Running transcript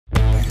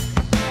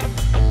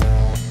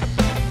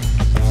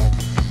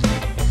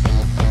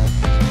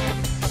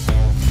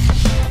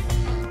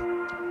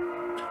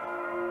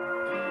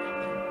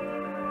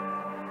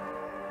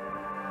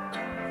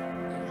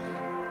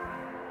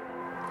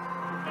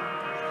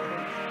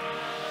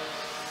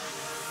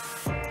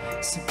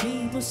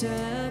Sabihin mo sa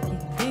akin,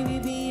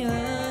 baby, be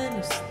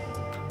honest.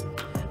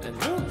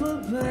 Ano pa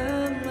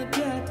bang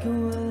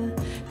magagawa?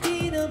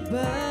 Di na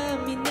ba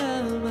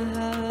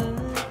minamahal?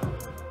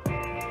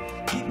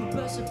 Di pa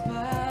ba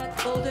sapat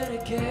all that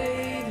I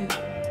gave you?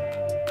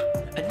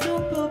 Ano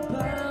pa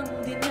bang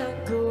di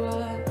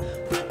nagawa?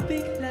 Ba't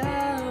bigla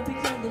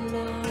na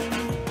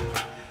lang?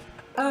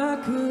 I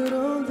could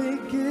only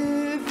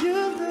give you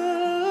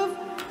love,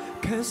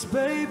 'cause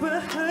baby, I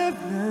have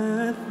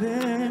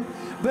nothing.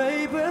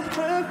 Baby, I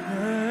have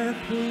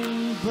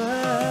nothing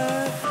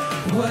but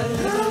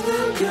walang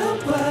hanggang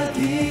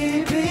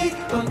pag-ibig.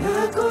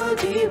 Pangako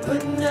di ba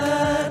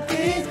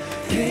natin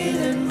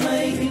kailan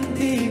may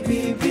hindi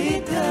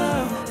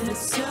bibitaw?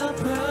 That's a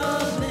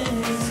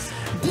promise.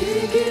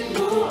 Bigyan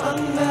mo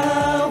ang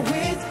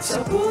awit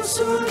sa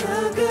puso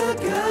na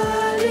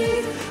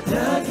gagaling.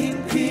 Laging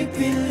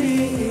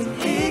pipiliin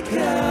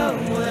ikaw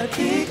at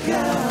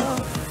ikaw.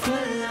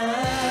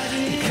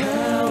 Palagi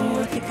ikaw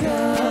at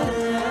ikaw.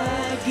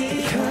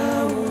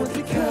 Ikaw at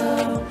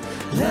ikaw.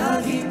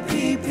 Laging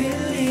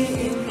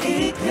pipiliin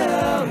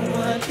ikaw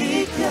at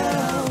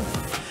ikaw.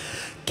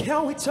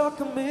 Can we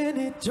talk a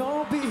minute?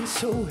 Don't be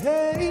so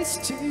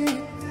hasty.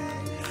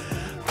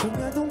 Kung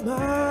ano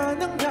man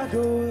ang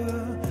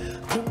gagawa,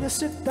 kung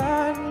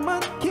nasaktan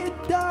man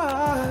kita,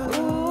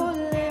 oh,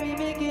 let me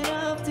make it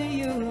up to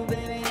you,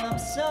 baby, I'm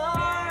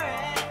sorry.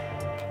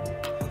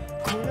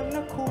 Kulang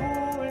na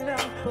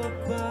kulang pa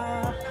ba?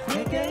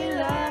 May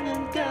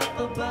kailangan ka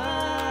pa ba?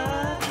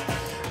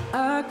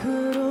 I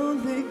could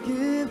only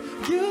give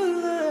you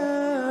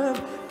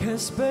love,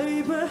 'cause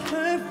baby, I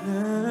have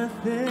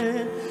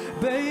nothing.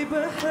 Baby,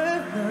 I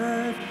have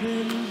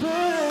nothing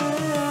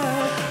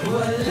but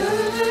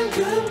walang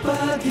hanggang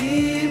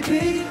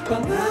pag-ibig.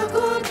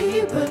 Pangako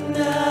di ba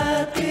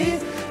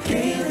natin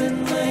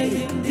kailan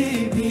may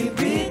hindi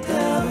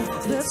bibitaw?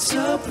 That's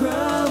a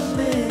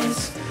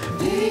promise.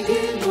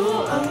 Bigyan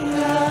mo ang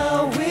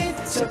awit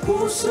sa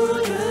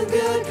puso na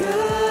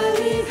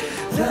gagaling.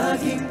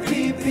 Laging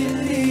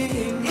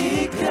pipiliin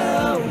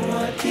ikaw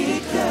at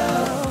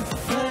ikaw.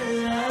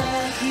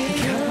 Palagi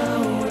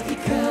ikaw at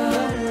ikaw.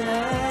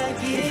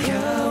 Palagi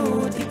ikaw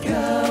at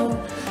ikaw.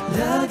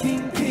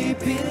 Laging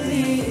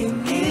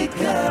pipiliin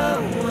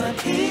ikaw at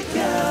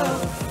ikaw.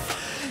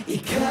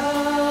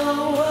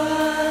 Ikaw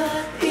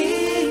at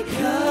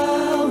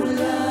ikaw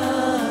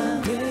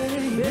lang.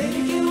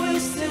 Baby, we're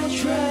still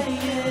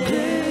trying.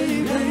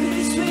 Nothing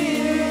is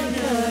sweeter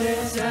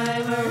another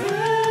time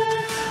around.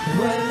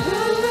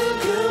 Walang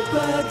hanggang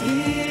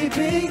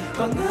pag-ibig.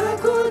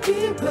 Pangako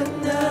di ba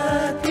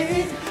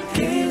natin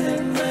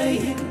kailan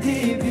may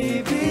hindi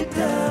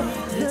bibitaw?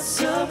 That's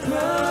a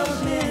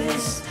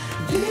promise.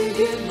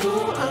 Bigyan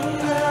mo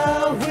ang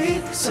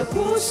awit sa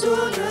puso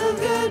na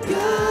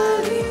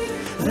gagaling.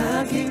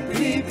 Laging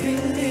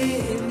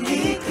pipiliin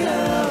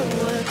ikaw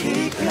at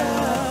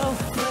ikaw.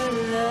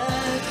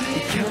 Palagi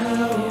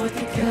ikaw at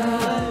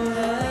ikaw.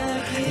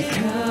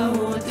 Ikaw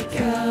at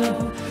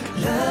ikaw.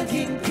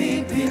 Laging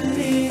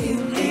pipiliin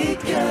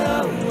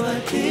ikaw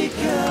at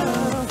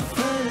ikaw.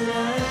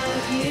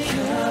 Palagi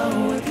ikaw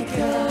at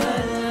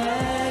ikaw.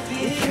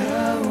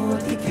 Ikaw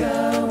at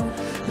ikaw.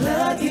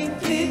 Laging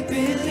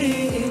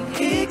pipiliin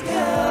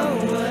ikaw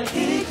at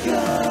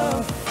ikaw.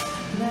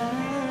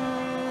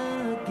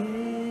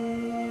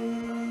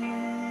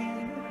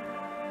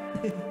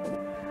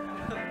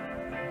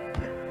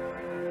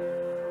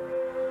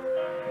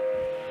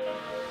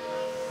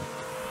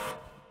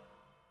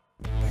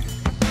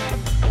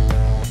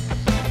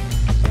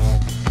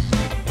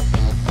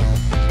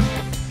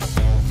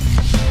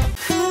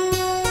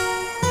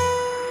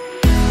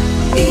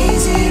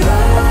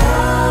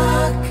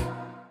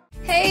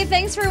 Hey,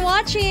 thanks for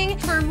watching!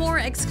 For more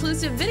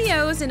exclusive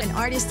videos and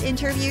artist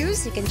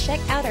interviews, you can check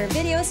out our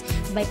videos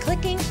by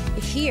clicking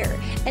here.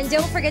 And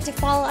don't forget to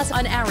follow us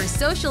on our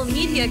social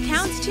media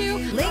accounts too.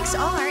 Links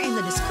are in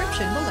the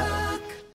description below.